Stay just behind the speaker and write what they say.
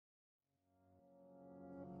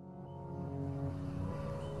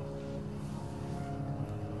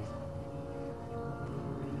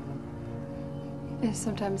And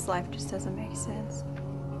sometimes life just doesn't make sense.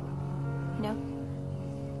 You know?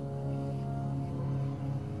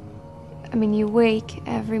 I mean, you wake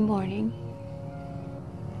every morning,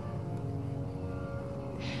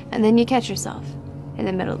 and then you catch yourself in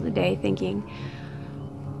the middle of the day thinking,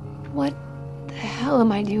 what the hell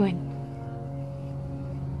am I doing?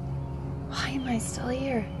 Why am I still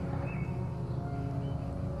here?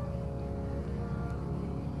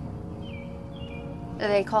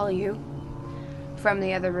 They call you from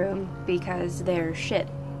the other room because there's shit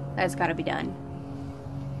that's gotta be done.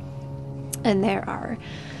 And there are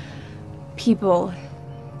people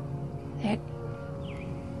that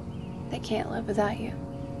can't live without you.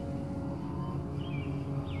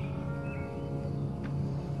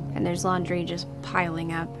 And there's laundry just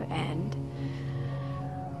piling up, and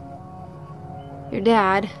your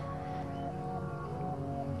dad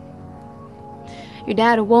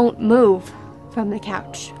won't move from the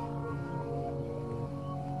couch.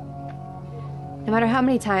 No matter how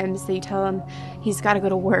many times that you tell him he's got to go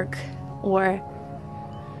to work, or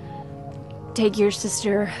take your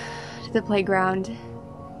sister to the playground,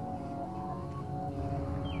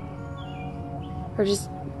 or just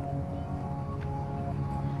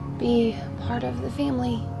be part of the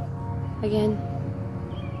family again.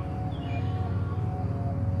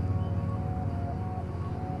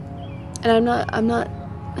 And I'm not,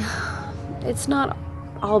 it's not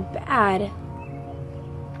all bad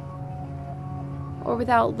or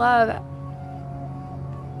without love,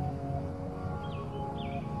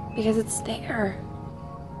 because it's there.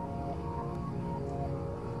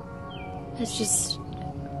 It's just,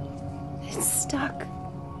 it's stuck.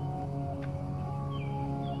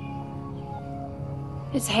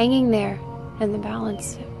 It's hanging there in the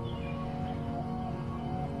balance.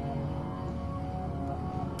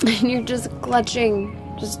 And you're just clutching,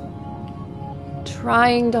 just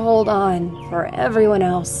trying to hold on for everyone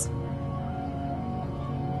else.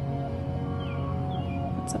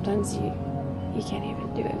 But sometimes you can't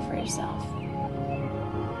even do it for yourself.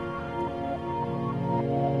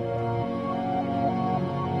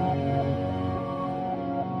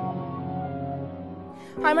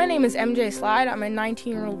 Hi, my name is MJ Slide. I'm a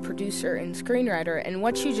 19-year-old producer and screenwriter, and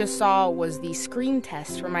what you just saw was the screen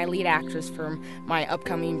test for my lead actress for my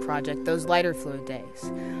upcoming project, Those Lighter Fluid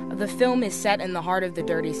Days. The film is set in the heart of the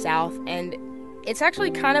Dirty South, and it's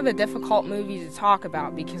actually kind of a difficult movie to talk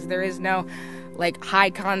about because there is no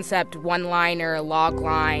high-concept one-liner,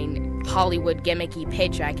 log-line, Hollywood gimmicky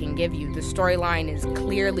pitch I can give you. The storyline is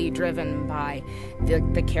clearly driven by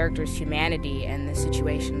the characters' humanity and the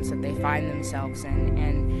situations that they find themselves in.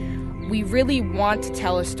 And we really want to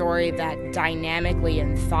tell a story that dynamically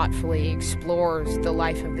and thoughtfully explores the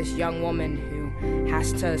life of this young woman who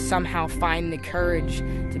has to somehow find the courage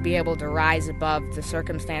to be able to rise above the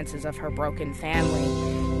circumstances of her broken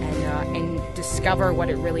family and discover what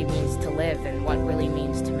it really means to live and what really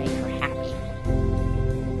means to make her happy.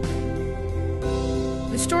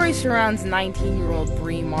 The story surrounds 19-year-old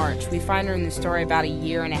Bree March. We find her in the story about a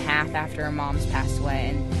year and a half after her mom's passed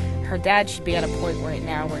away, and her dad should be at a point right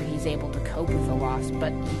now where he's able to cope with the loss,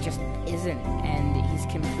 but he just isn't, and he's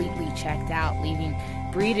completely checked out, leaving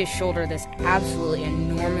Bree to shoulder this absolutely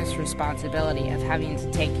enormous responsibility of having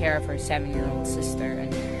to take care of her 7-year-old sister.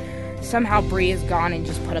 And somehow Bree has gone and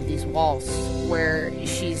just put up these walls where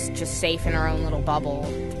she's just safe in her own little bubble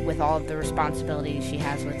with all of the responsibilities she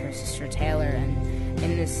has with her sister Taylor. And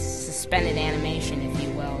in this suspended animation, if you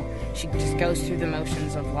will, she just goes through the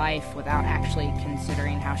motions of life without actually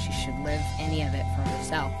considering how she should live any of it for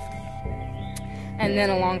herself. And then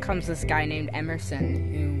along comes this guy named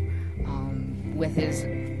Emerson who, with his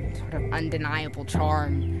sort of undeniable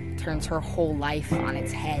charm, turns her whole life on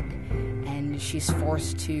its head. And she's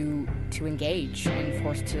forced to engage and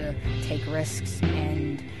forced to take risks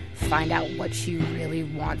and find out what she really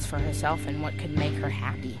wants for herself and what could make her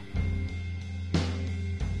happy.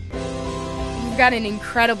 We've got an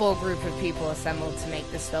incredible group of people assembled to make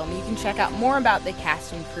this film. You can check out more about the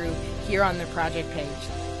cast and crew here on the project page.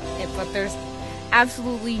 But there's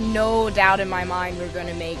absolutely no doubt in my mind we're going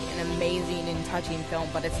to make an amazing and touching film,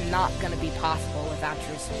 but it's not going to be possible without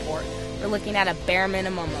your support. We're looking at a bare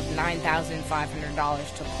minimum of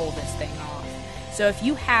 $9,500 to pull this thing off. So if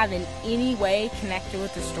you have in any way connected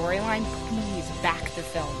with the storyline, please back the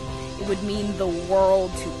film. It would mean the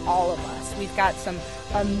world to all of us. We've got some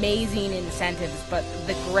amazing incentives, but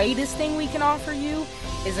the greatest thing we can offer you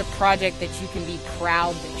is a project that you can be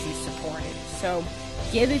proud that you supported. So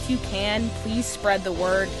give if you can. Please spread the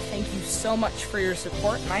word. Thank you so much for your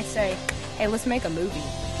support. And I say, hey, let's make a movie.